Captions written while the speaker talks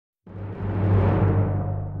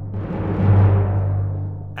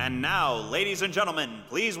And now, ladies and gentlemen,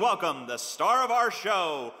 please welcome the star of our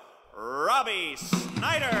show, Robbie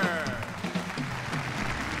Snyder.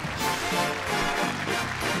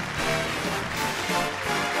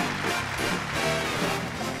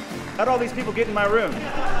 How'd all these people get in my room?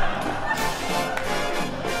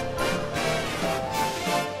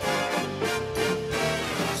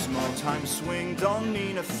 Small time swing don't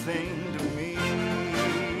mean a thing to me.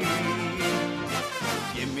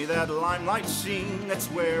 Give me that limelight scene, that's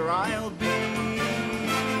where I'll be.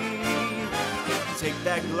 Take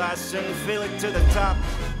that glass and fill it to the top.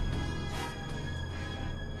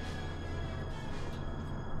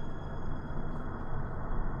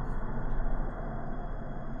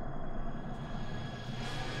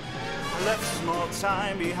 I left small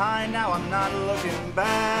time behind, now I'm not looking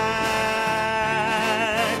back.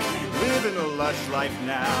 Living a lush life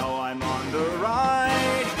now, I'm on the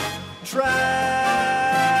right track.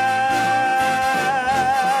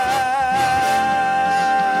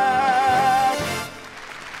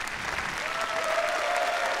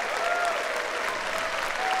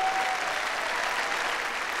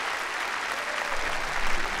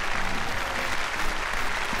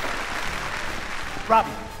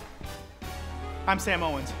 Robbie, I'm Sam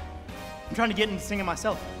Owens. I'm trying to get into singing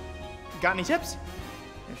myself. Got any tips?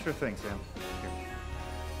 Yeah, sure thing, Sam. Here.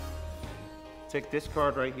 Take this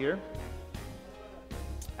card right here.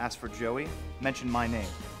 Ask for Joey. Mention my name.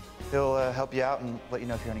 He'll help you out and let you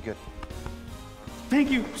know if you're any good. Thank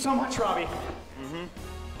you so much, Robbie.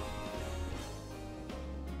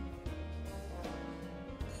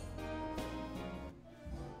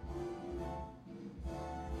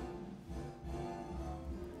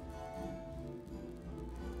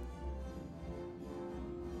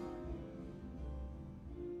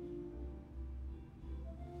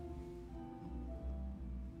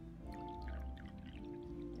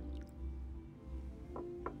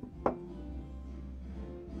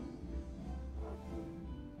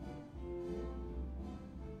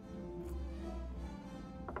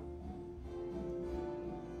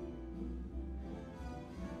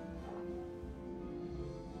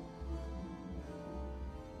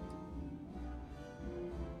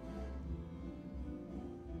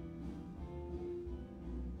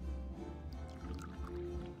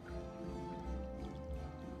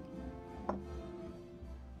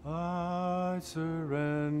 I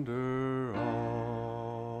surrender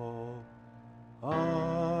all.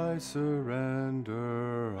 I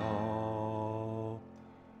surrender all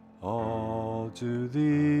to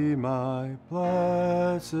thee, my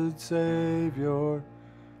blessed Savior.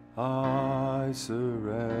 I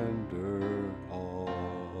surrender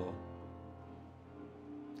all.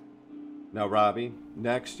 Now, Robbie,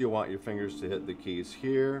 next you want your fingers to hit the keys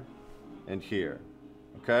here and here,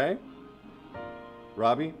 okay?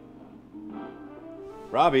 Robbie?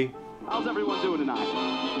 Robbie? How's everyone doing tonight?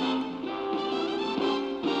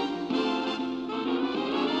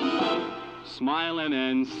 Smiling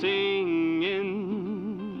and singing,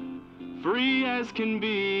 free as can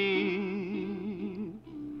be.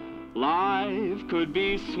 Life could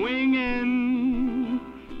be swinging,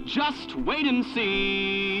 just wait and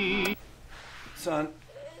see. Son,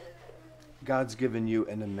 God's given you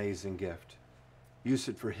an amazing gift. Use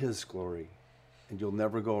it for His glory, and you'll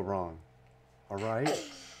never go wrong. All right?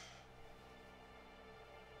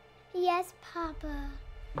 Yes, Papa.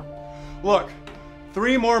 Look,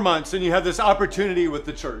 3 more months and you have this opportunity with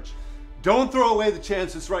the church. Don't throw away the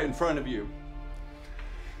chance that's right in front of you.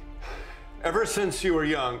 Ever since you were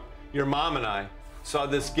young, your mom and I saw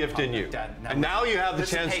this gift in you. Dad, and now you have the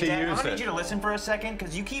chance to Dad, use I need it. you to listen for a second,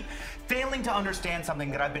 because you keep failing to understand something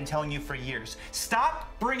that I've been telling you for years.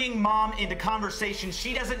 Stop bringing Mom into conversations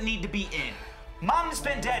she doesn't need to be in. Mom's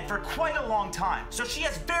been dead for quite a long time, so she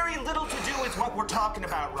has very little to do with what we're talking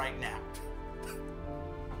about right now.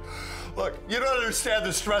 Look, you don't understand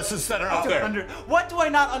the stresses that are out there. What do I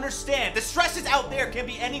not understand? The stresses out there can't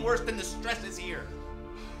be any worse than the stresses here.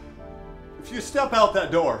 If you step out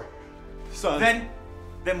that door, son.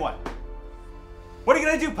 Then what? What are you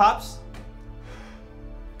gonna do, Pops?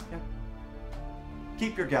 Yeah.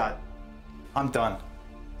 Keep your God. I'm done.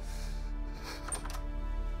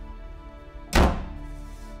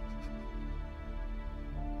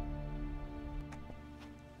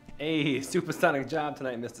 Hey, supersonic job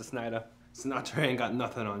tonight, Mr. Snyder. Sinatra ain't got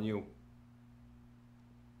nothing on you.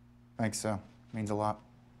 Thanks, so. Means a lot.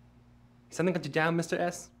 Something got you down, Mr.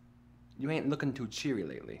 S? You ain't looking too cheery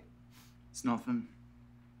lately. It's nothing.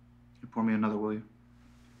 You pour me another, will you?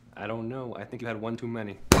 I don't know. I think you had one too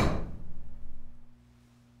many.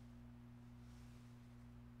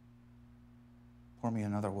 Pour me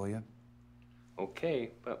another, will you? Okay,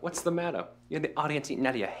 but what's the matter? You had the audience eating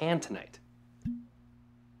out of your hand tonight.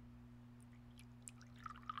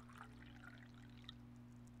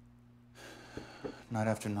 Night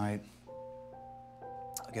after night,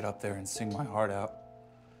 I get up there and sing my heart out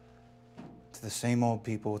to the same old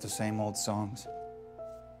people with the same old songs.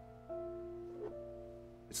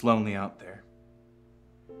 It's lonely out there,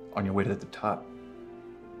 on your way to the top.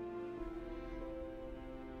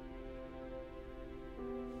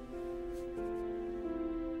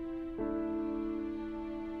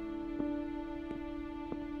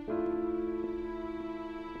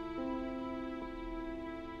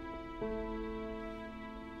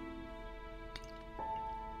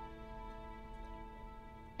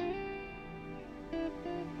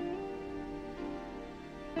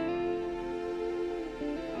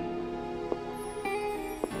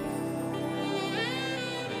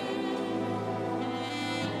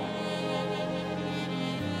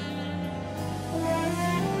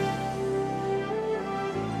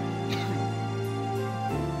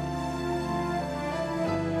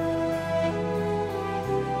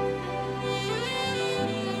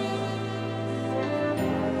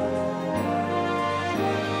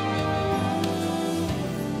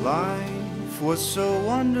 Life was so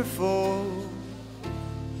wonderful,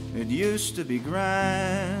 it used to be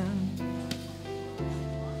grand.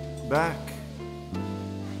 Back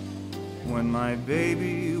when my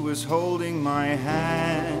baby was holding my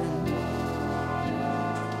hand.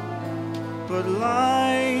 But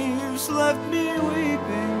life's left me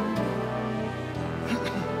weeping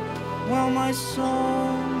while my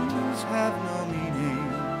songs have no meaning.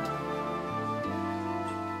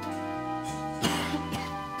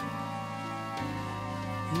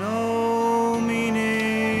 No meaning.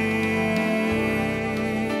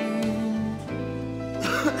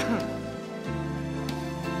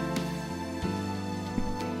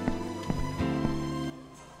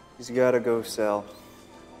 He's gotta go, Sal.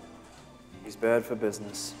 He's bad for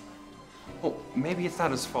business. Oh, maybe it's not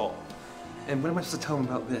his fault. And what am I supposed to tell him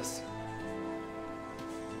about this?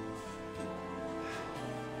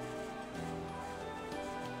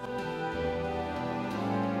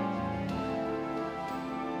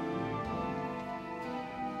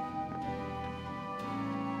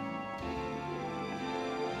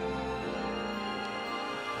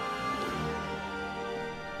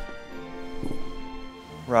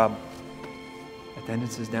 Rob,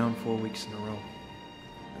 attendance is down 4 weeks in a row.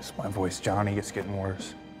 It's my voice, Johnny. It's getting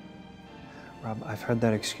worse. Rob, I've heard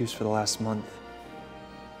that excuse for the last month.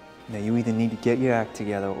 Now you either need to get your act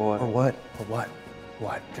together or... Or what? Or what?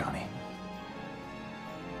 What, Johnny?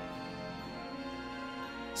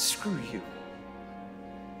 Screw you.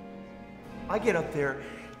 I get up there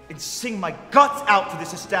and sing my guts out to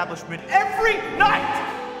this establishment every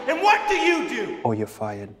night! And what do you do? Or you're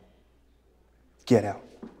fired. Get out.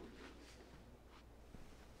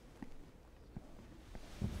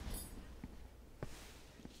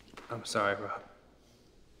 I'm sorry, Rob.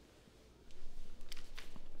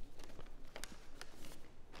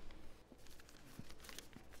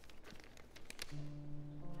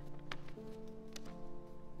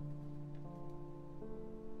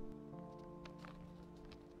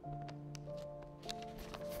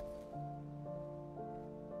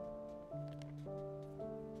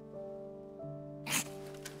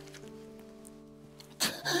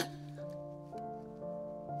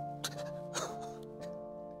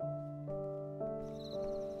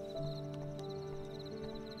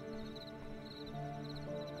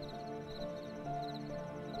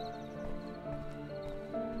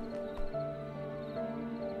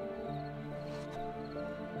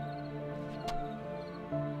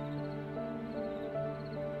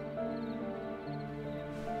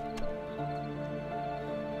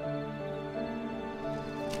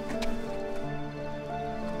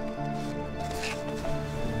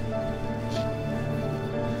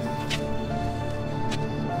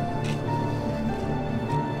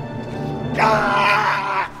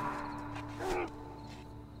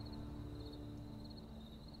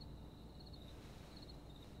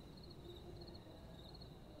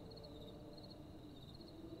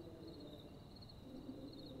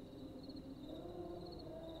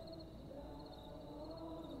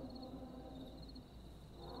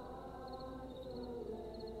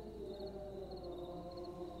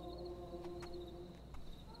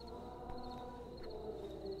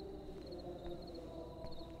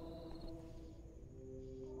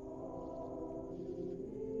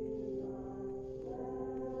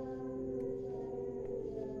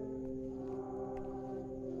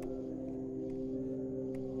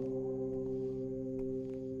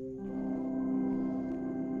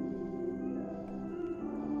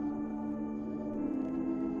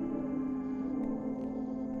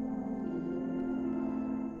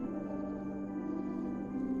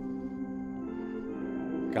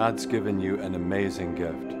 God's given you an amazing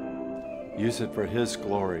gift. Use it for His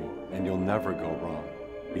glory, and you'll never go wrong.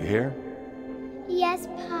 You hear? Yes,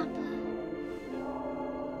 Papa.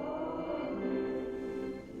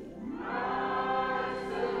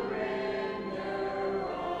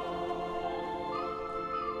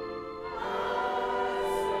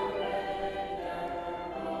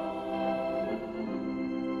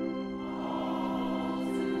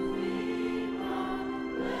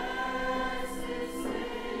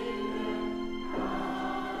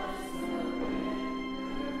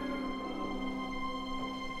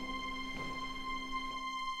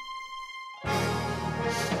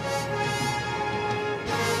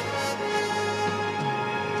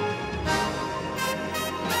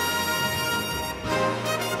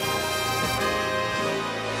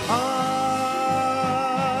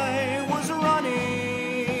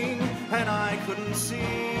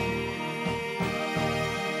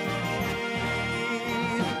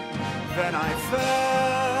 Then I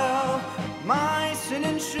fell, my sin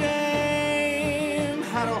and shame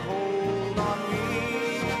had a hold on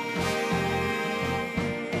me.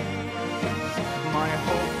 My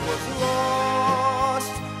hope was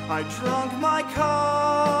lost, I drank my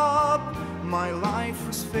cup, my life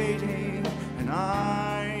was fading and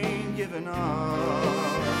I'd given up.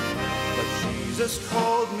 But Jesus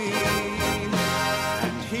called me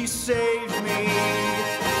and He saved me,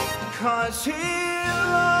 'cause He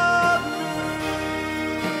loved me.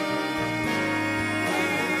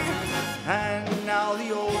 And now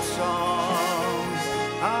the old songs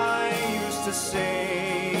I used to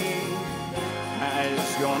sing has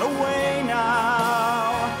gone away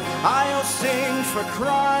now. I'll sing for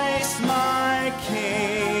Christ my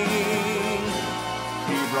King.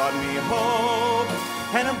 He brought me hope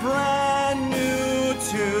and a brand new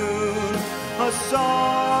tune, a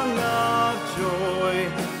song of joy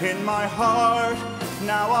in my heart.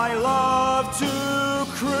 Now I love to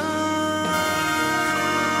croon.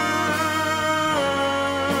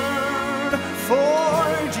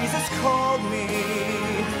 For Jesus called me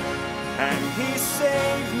and He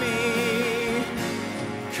saved me,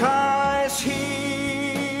 'cause He